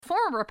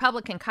former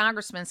Republican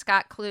Congressman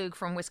Scott Klug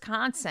from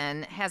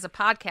Wisconsin has a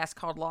podcast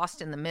called Lost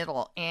in the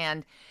Middle,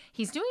 and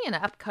he's doing an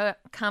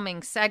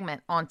upcoming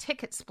segment on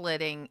ticket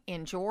splitting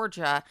in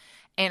Georgia.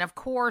 And of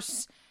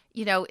course,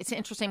 it's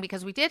interesting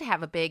because we did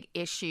have a big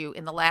issue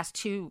in the last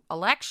two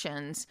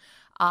elections.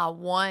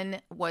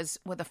 One was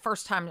the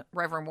first time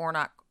Reverend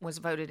Warnock was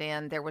voted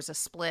in, there was a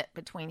split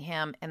between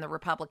him and the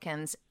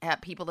Republicans,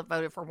 people that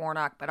voted for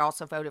Warnock, but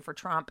also voted for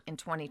Trump in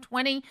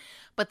 2020.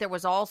 But there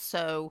was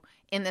also,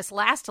 in this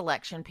last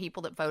election,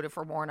 people that voted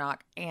for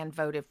Warnock and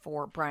voted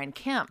for Brian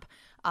Kemp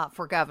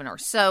for governor.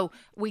 So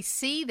we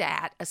see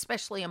that,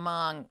 especially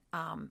among,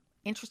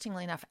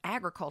 interestingly enough,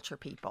 agriculture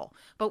people.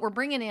 But we're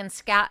bringing in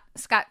Scott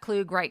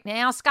Klug right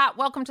now. Scott,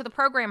 welcome to the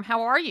program.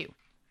 How are you?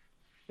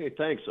 Hey,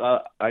 thanks.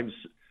 I'm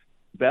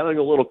battling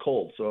a little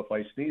cold, so if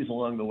I sneeze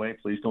along the way,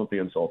 please don't be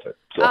insulted.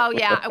 So, oh,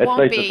 yeah, it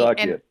won't nice be. To talk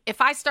and to you.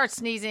 If I start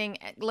sneezing,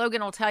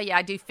 Logan will tell you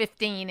I do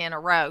 15 in a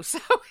row, so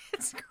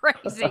it's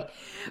crazy.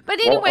 But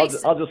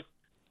anyways, well,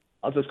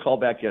 I'll just call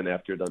back in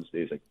after you're done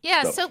sneezing.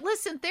 Yeah. So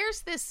listen,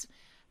 there's this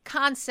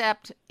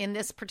concept in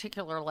this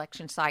particular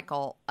election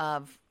cycle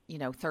of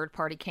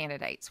third-party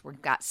candidates.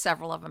 We've got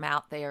several of them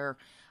out there.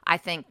 I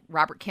think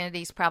Robert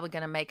Kennedy's probably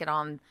going to make it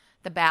on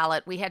the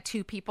ballot. We had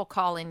two people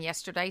call in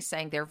yesterday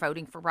saying they're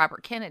voting for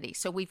Robert Kennedy.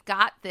 So we've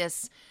got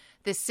this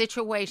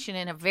situation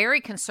in a very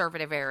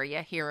conservative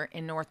area here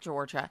in North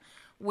Georgia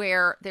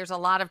where there's a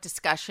lot of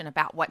discussion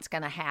about what's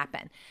going to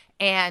happen.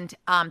 And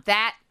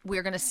that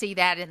we're going to see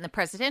that in the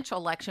presidential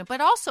election. But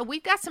also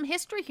we've got some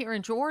history here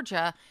in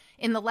Georgia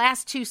in the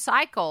last two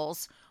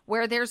cycles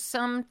where there's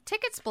some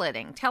ticket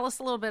splitting. Tell us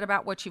a little bit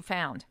about what you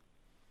found.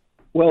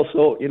 Well,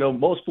 so,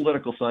 most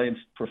political science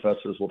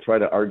professors will try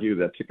to argue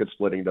that ticket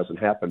splitting doesn't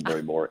happen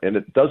anymore. And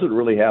it doesn't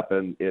really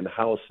happen in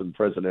House and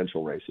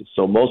presidential races.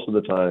 So most of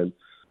the time,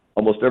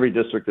 almost every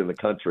district in the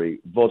country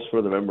votes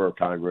for the member of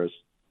Congress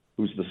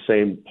who's the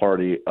same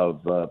party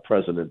of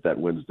president that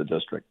wins the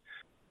district.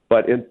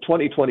 But in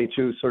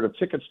 2022, sort of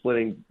ticket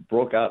splitting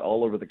broke out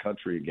all over the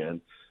country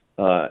again.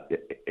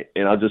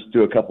 And I'll just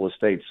do a couple of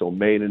states. So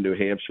Maine and New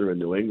Hampshire and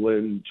New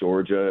England,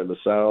 Georgia in the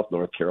South,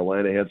 North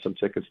Carolina had some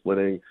ticket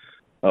splitting.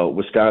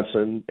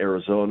 Wisconsin,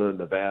 Arizona,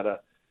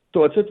 Nevada.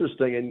 So it's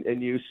interesting.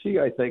 And you see,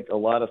 I think, a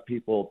lot of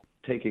people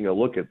taking a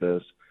look at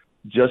this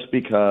just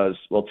because,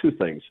 well, two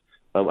things.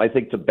 I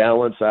think to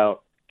balance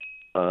out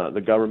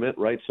the government,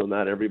 right? So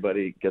not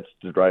everybody gets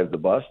to drive the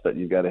bus, that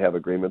you've got to have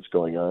agreements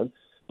going on.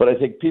 But I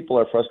think people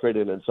are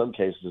frustrated in some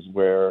cases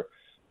where,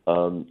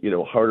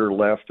 harder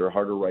left or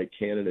harder right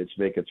candidates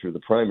make it through the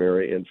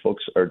primary and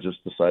folks are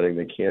just deciding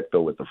they can't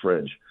go with the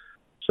fringe.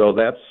 So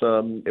that's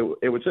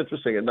it was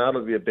interesting, and now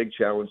it'll be a big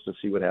challenge to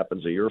see what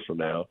happens a year from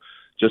now,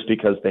 just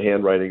because the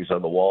handwriting's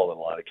on the wall in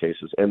a lot of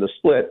cases. And the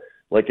split,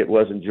 like it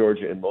was in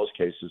Georgia in most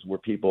cases, were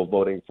people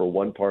voting for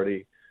one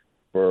party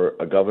for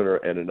a governor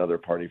and another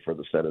party for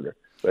the senator,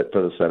 for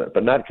the Senate,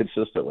 but not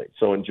consistently.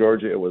 So in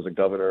Georgia, it was a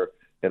governor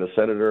and a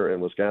senator. In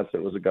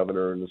Wisconsin, it was a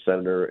governor and a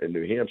senator. In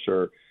New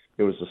Hampshire,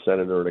 it was a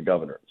senator and a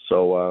governor.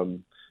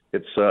 So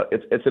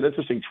it's an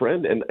interesting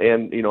trend. And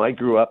I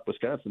grew up,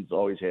 Wisconsin's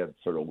always had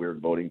sort of weird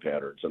voting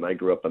patterns. And I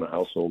grew up in a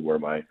household where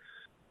my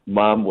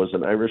mom was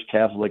an Irish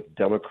Catholic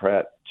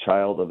Democrat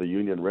child of a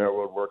Union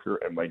Railroad worker,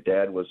 and my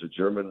dad was a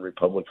German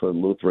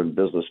Republican Lutheran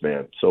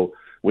businessman. So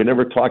we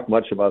never talked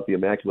much about the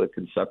Immaculate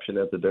Conception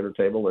at the dinner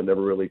table and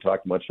never really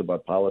talked much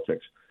about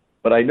politics.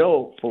 But I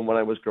know from when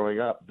I was growing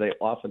up, they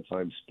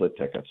oftentimes split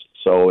tickets.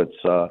 So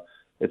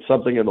it's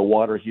something in the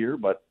water here,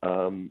 but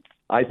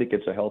I think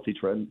it's a healthy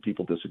trend.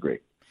 People disagree.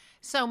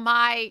 So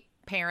my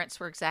parents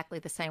were exactly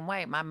the same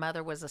way. My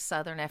mother was a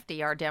Southern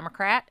FDR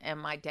Democrat, and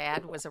my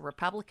dad was a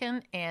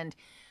Republican. And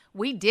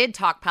we did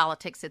talk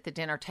politics at the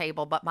dinner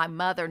table, but my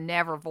mother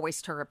never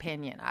voiced her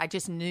opinion. I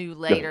just knew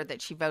later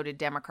that she voted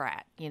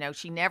Democrat.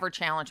 She never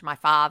challenged my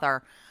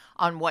father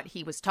on what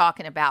he was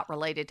talking about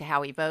related to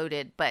how he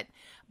voted. But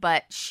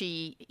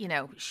she,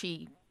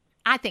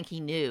 I think he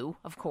knew,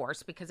 of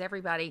course, because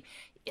everybody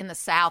in the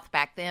South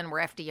back then were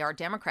FDR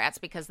Democrats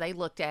because they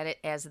looked at it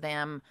as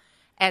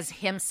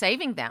him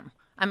saving them.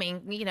 I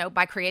mean,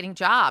 by creating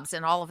jobs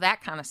and all of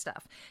that kind of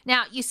stuff.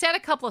 Now, you said a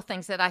couple of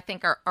things that I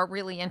think are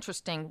really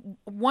interesting.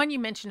 One, you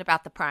mentioned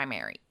about the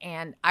primary,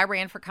 and I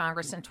ran for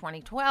Congress in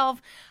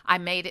 2012. I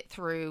made it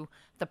through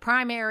the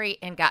primary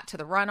and got to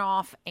the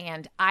runoff,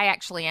 and I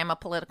actually am a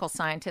political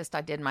scientist.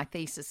 I did my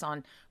thesis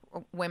on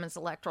women's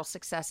electoral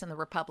success in the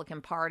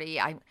Republican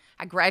Party. I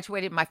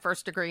graduated my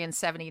first degree in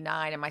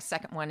 79 and my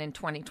second one in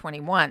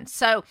 2021.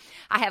 So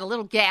I had a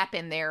little gap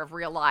in there of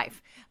real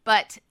life.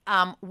 But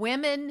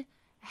women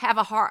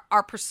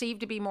are perceived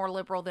to be more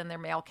liberal than their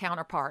male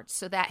counterparts.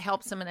 So that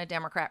helps them in a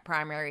Democrat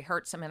primary,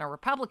 hurts them in a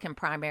Republican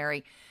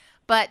primary.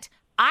 But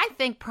I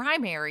think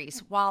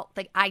primaries, while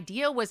the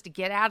idea was to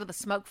get out of the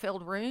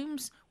smoke-filled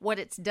rooms, what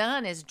it's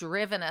done is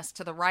driven us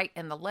to the right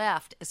and the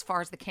left as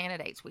far as the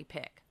candidates we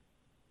pick.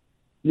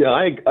 Yeah,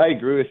 I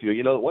agree with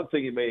you. One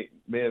thing you may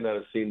not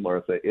have seen,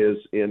 Martha, is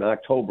in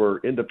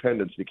October,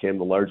 independents became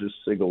the largest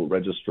single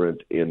registrant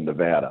in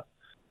Nevada.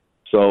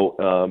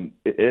 So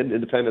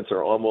independents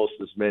are almost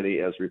as many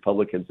as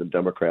Republicans and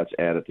Democrats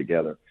added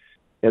together.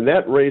 And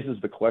that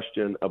raises the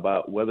question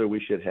about whether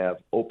we should have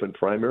open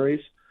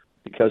primaries,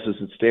 because as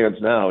it stands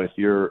now, if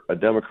you're a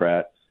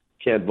Democrat,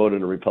 you can't vote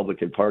in a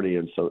Republican Party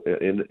in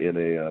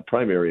a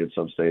primary in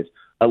some states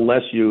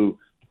unless you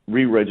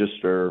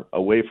re-register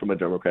away from a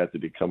Democrat to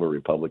become a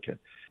Republican.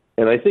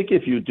 And I think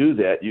if you do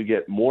that, you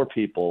get more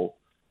people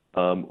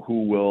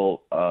who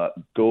will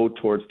go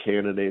towards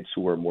candidates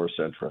who are more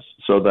centrist.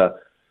 So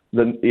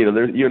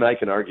you and I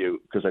can argue,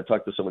 because I've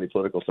talked to so many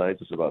political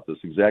scientists about this,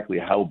 exactly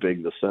how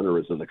big the center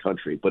is in the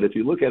country. But if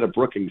you look at a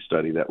Brookings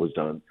study that was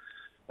done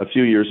a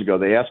few years ago,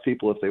 they asked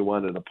people if they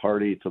wanted a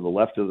party to the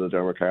left of the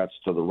Democrats,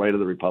 to the right of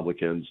the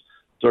Republicans,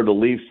 sort of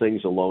leave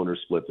things alone or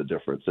split the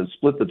difference. And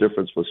split the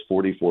difference was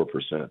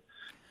 44%.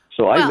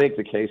 So I make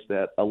the case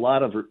that a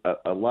lot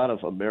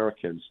of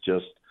Americans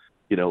just,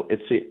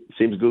 it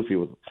seems goofy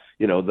with,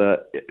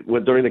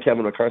 during the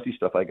Kevin McCarthy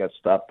stuff, I got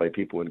stopped by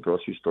people in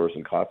grocery stores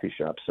and coffee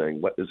shops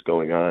saying, what is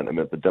going on? I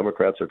mean, the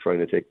Democrats are trying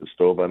to take the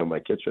stove out of my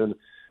kitchen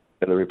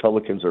and the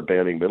Republicans are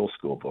banning middle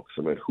school books.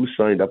 I mean, who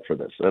signed up for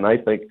this? And I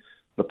think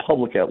the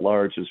public at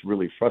large is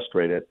really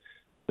frustrated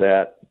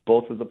that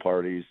both of the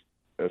parties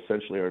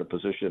essentially are in a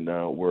position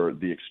now where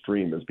the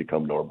extreme has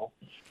become normal.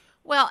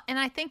 Well, and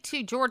I think,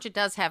 too, Georgia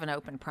does have an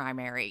open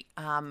primary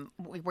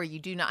where you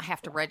do not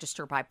have to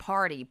register by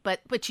party,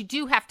 but you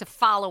do have to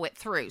follow it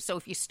through. So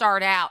if you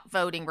start out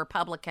voting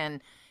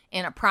Republican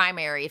in a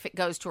primary, if it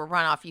goes to a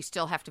runoff, you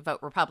still have to vote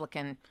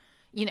Republican.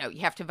 You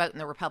have to vote in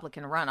the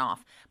Republican runoff.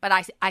 But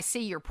I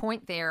see your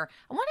point there.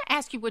 I want to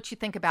ask you what you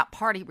think about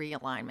party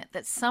realignment,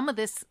 that some of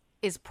this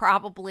is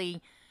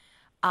probably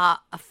a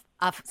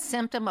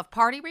symptom of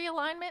party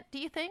realignment, do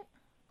you think?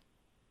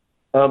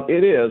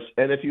 It is,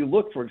 and if you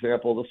look, for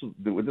example, this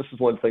is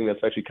one thing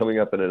that's actually coming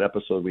up in an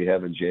episode we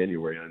have in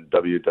January on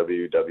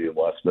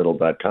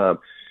www.lostmiddle.com,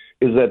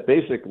 is that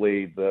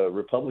basically the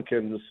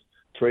Republicans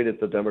traded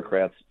the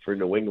Democrats for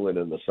New England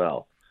and the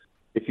South.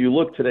 If you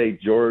look today,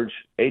 George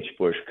H.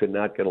 Bush could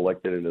not get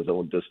elected in his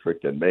own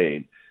district in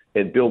Maine,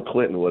 and Bill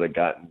Clinton would have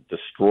gotten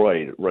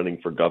destroyed running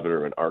for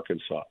governor in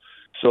Arkansas.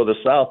 So the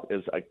South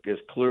is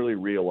clearly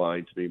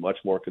realigned to be much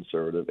more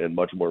conservative and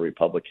much more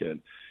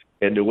Republican.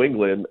 In New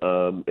England,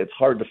 it's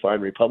hard to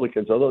find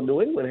Republicans, although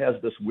New England has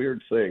this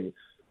weird thing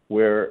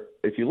where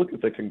if you look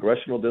at the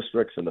congressional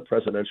districts and the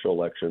presidential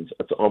elections,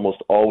 it's almost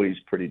always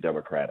pretty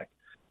Democratic,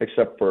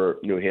 except for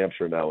New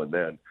Hampshire now and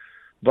then.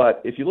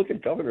 But if you look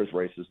at governor's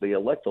races, they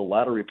elect a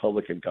lot of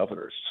Republican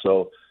governors.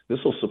 So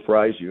this will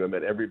surprise you. I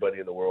mean, everybody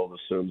in the world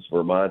assumes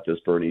Vermont is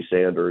Bernie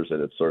Sanders,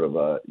 and it's sort of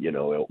a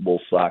wool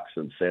socks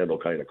and sandal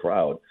kind of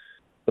crowd.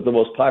 But the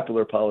most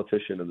popular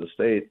politician in the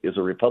state is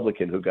a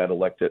Republican who got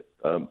elected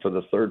for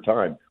the third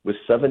time with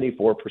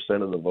 74%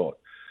 of the vote.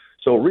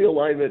 So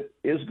realignment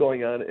is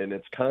going on, and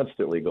it's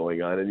constantly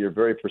going on, and you're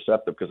very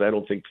perceptive, because I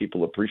don't think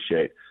people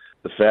appreciate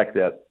the fact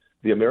that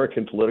the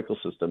American political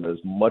system is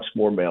much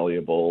more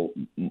malleable,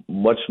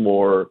 much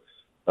more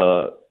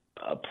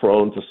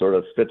prone to sort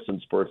of fits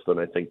and spurts than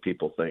I think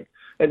people think.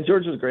 And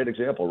Georgia's a great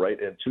example, right?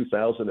 In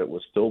 2000, it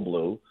was still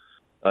blue.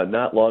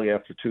 Not long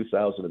after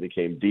 2000, it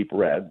became deep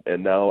red,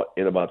 and now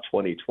in about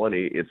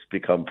 2020, it's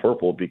become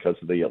purple because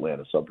of the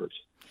Atlanta suburbs.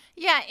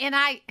 Yeah, and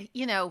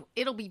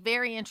it'll be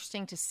very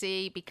interesting to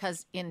see,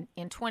 because in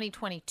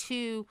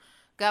 2022,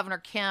 Governor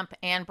Kemp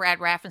and Brad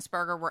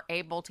Raffensperger were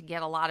able to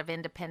get a lot of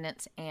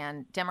independents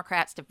and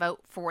Democrats to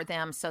vote for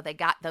them, so they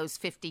got those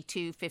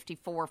 52,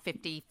 54,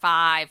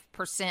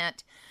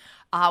 55%.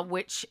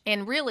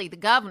 And really the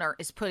governor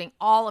is putting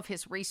all of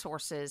his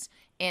resources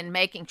in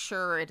making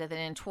sure that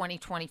in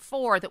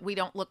 2024 that we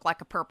don't look like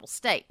a purple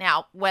state.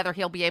 Now, whether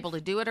he'll be able to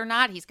do it or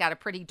not, he's got a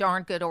pretty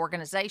darn good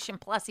organization.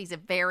 Plus, he's a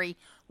very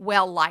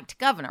well-liked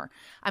governor.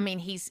 I mean,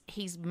 he's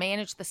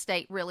managed the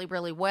state really,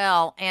 really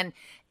well. And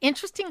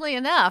interestingly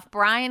enough,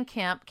 Brian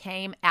Kemp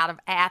came out of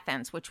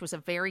Athens, which was a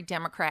very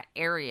Democrat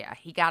area.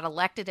 He got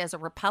elected as a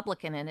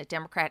Republican in a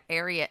Democrat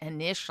area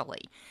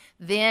initially.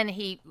 Then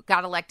he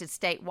got elected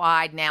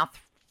statewide, now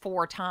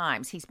 4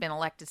 times. He's been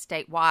elected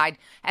statewide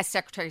as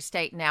Secretary of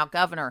State, now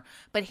governor.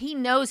 But he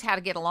knows how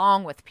to get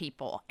along with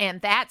people.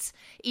 And that's,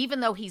 even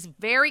though he's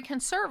very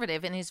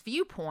conservative in his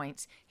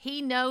viewpoints,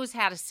 he knows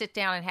how to sit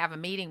down and have a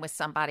meeting with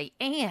somebody.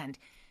 And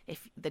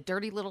if the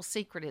dirty little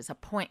secret is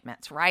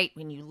appointments, right?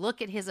 When you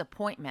look at his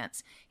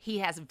appointments, he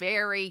has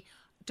very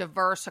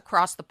diverse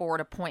across the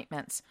board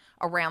appointments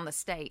around the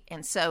state.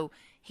 And so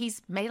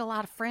he's made a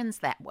lot of friends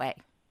that way.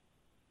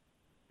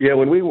 Yeah,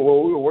 when we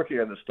were working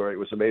on this story, it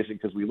was amazing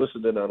because we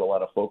listened in on a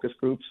lot of focus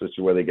groups, which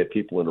is where they get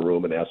people in a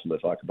room and ask them to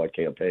talk about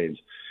campaigns.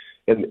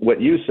 And what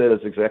you said is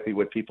exactly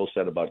what people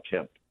said about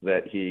Kemp,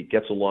 that he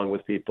gets along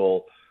with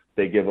people.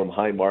 They give him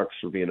high marks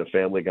for being a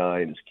family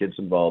guy and his kids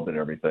involved in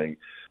everything.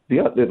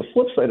 The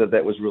flip side of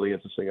that was really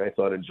interesting, I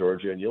thought, in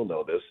Georgia, and you'll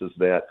know this, is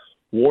that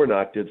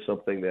Warnock did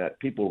something that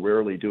people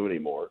rarely do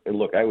anymore. And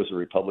look, I was a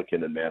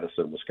Republican in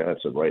Madison,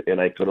 Wisconsin, right? And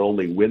I could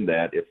only win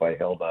that if I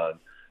held on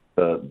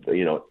to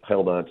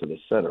the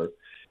center.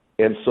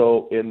 And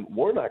so in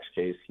Warnock's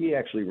case, he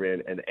actually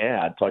ran an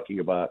ad talking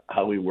about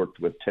how he worked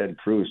with Ted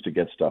Cruz to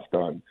get stuff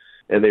done.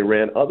 And they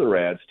ran other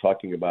ads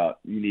talking about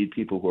you need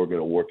people who are going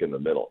to work in the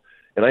middle.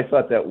 And I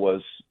thought that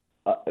was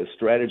a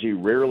strategy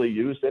rarely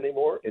used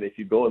anymore. And if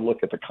you go and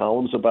look at the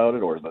columns about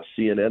it or the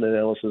CNN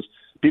analysis,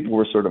 people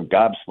were sort of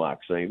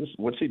gobsmacked saying,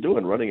 what's he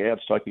doing, running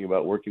ads talking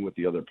about working with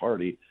the other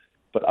party?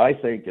 But I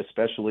think,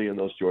 especially in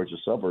those Georgia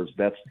suburbs,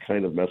 that's the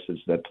kind of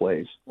message that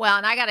plays. Well,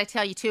 and I got to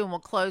tell you, too, and we'll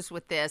close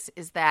with this,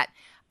 is that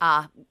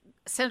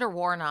Senator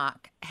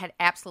Warnock had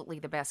absolutely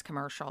the best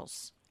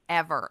commercials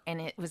ever.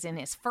 And it was in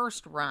his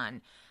first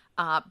run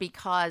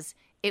because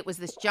it was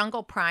this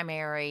jungle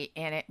primary,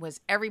 and it was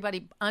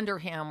everybody under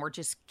him were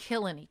just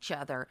killing each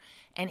other.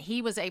 And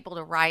he was able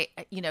to write,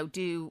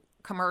 do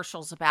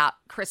commercials about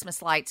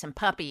Christmas lights and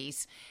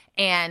puppies.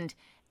 And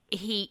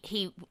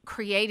he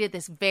created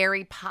this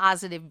very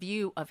positive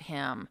view of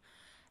him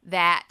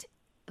that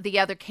the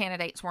other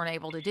candidates weren't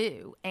able to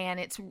do. And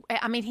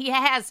I'm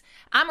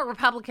a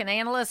Republican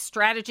analyst,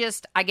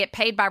 strategist. I get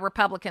paid by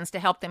Republicans to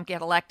help them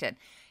get elected.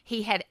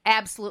 He had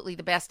absolutely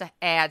the best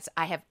ads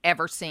I have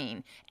ever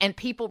seen. And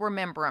people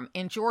remember him.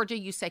 In Georgia,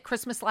 you say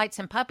Christmas lights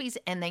and puppies,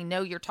 and they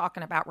know you're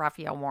talking about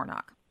Raphael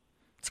Warnock.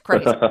 It's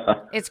crazy.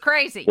 It's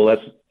crazy. Well,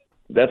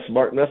 that's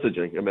smart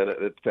messaging. I mean,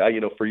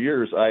 for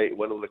years,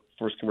 one of the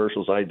first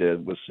commercials I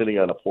did was sitting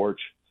on a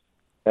porch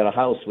at a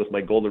house with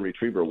my golden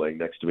retriever laying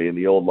next to me, in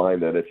the old line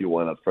that if you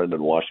want a friend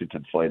in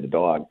Washington, find a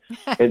dog.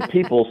 And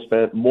people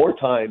spent more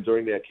time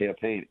during that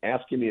campaign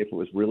asking me if it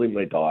was really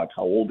my dog,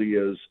 how old he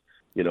is,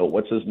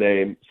 what's his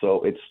name.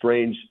 So it's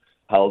strange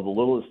how the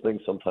littlest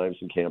things sometimes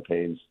in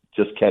campaigns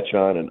just catch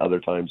on, and other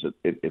times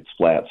it's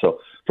flat. So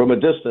from a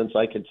distance,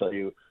 I can tell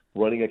you,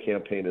 running a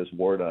campaign as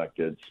Warnock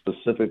did,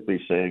 specifically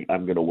saying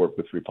I'm going to work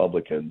with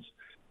Republicans,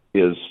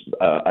 is,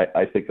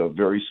 I think, a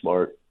very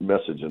smart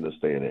message in this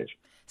day and age.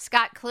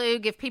 Scott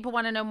Klug, if people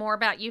want to know more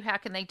about you, how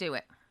can they do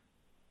it?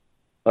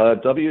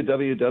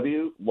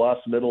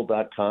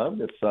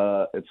 www.lostmiddle.com.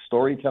 It's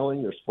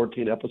storytelling. There's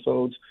 14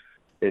 episodes.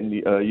 And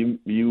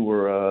you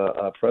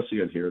were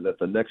prescient here that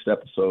the next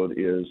episode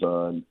is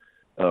on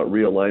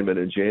realignment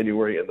in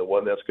January, and the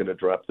one that's going to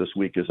drop this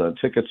week is on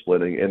ticket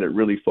splitting, and it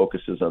really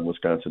focuses on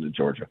Wisconsin and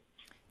Georgia.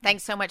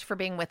 Thanks so much for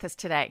being with us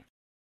today.